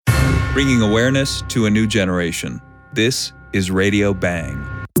bringing awareness to a new generation. This is Radio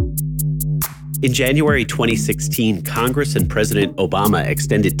Bang. In January 2016, Congress and President Obama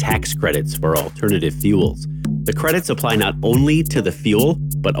extended tax credits for alternative fuels. The credits apply not only to the fuel,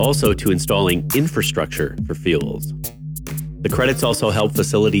 but also to installing infrastructure for fuels. The credits also help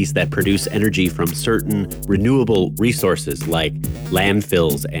facilities that produce energy from certain renewable resources like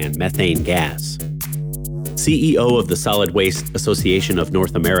landfills and methane gas. CEO of the Solid Waste Association of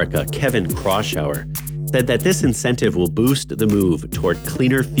North America, Kevin Kraushaar, said that this incentive will boost the move toward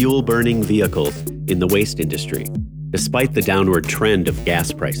cleaner fuel-burning vehicles in the waste industry, despite the downward trend of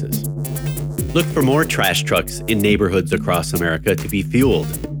gas prices. Look for more trash trucks in neighborhoods across America to be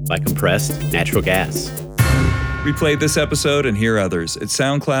fueled by compressed natural gas. Replay this episode and hear others at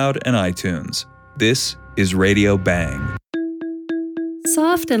SoundCloud and iTunes. This is Radio Bang.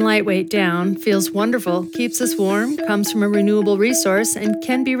 Soft and lightweight down feels wonderful, keeps us warm, comes from a renewable resource, and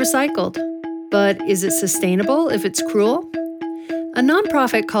can be recycled. But is it sustainable if it's cruel? A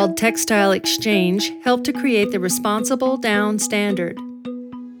nonprofit called Textile Exchange helped to create the Responsible Down Standard.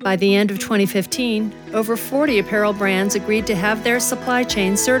 By the end of 2015, over 40 apparel brands agreed to have their supply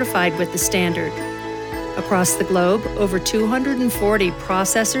chain certified with the standard. Across the globe, over 240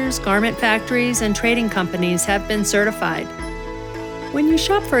 processors, garment factories, and trading companies have been certified. When you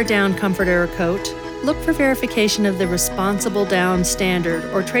shop for a down comforter or coat, look for verification of the Responsible Down Standard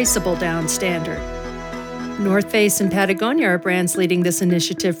or Traceable Down Standard. North Face and Patagonia are brands leading this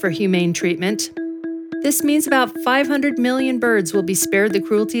initiative for humane treatment. This means about 500 million birds will be spared the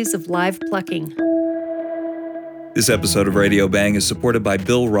cruelties of live plucking. This episode of Radio Bang is supported by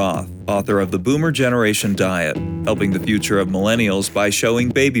Bill Roth, author of The Boomer Generation Diet, helping the future of millennials by showing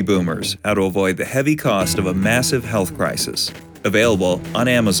baby boomers how to avoid the heavy cost of a massive health crisis. Available on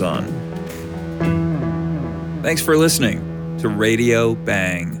Amazon. Thanks for listening to Radio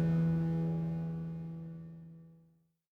Bang.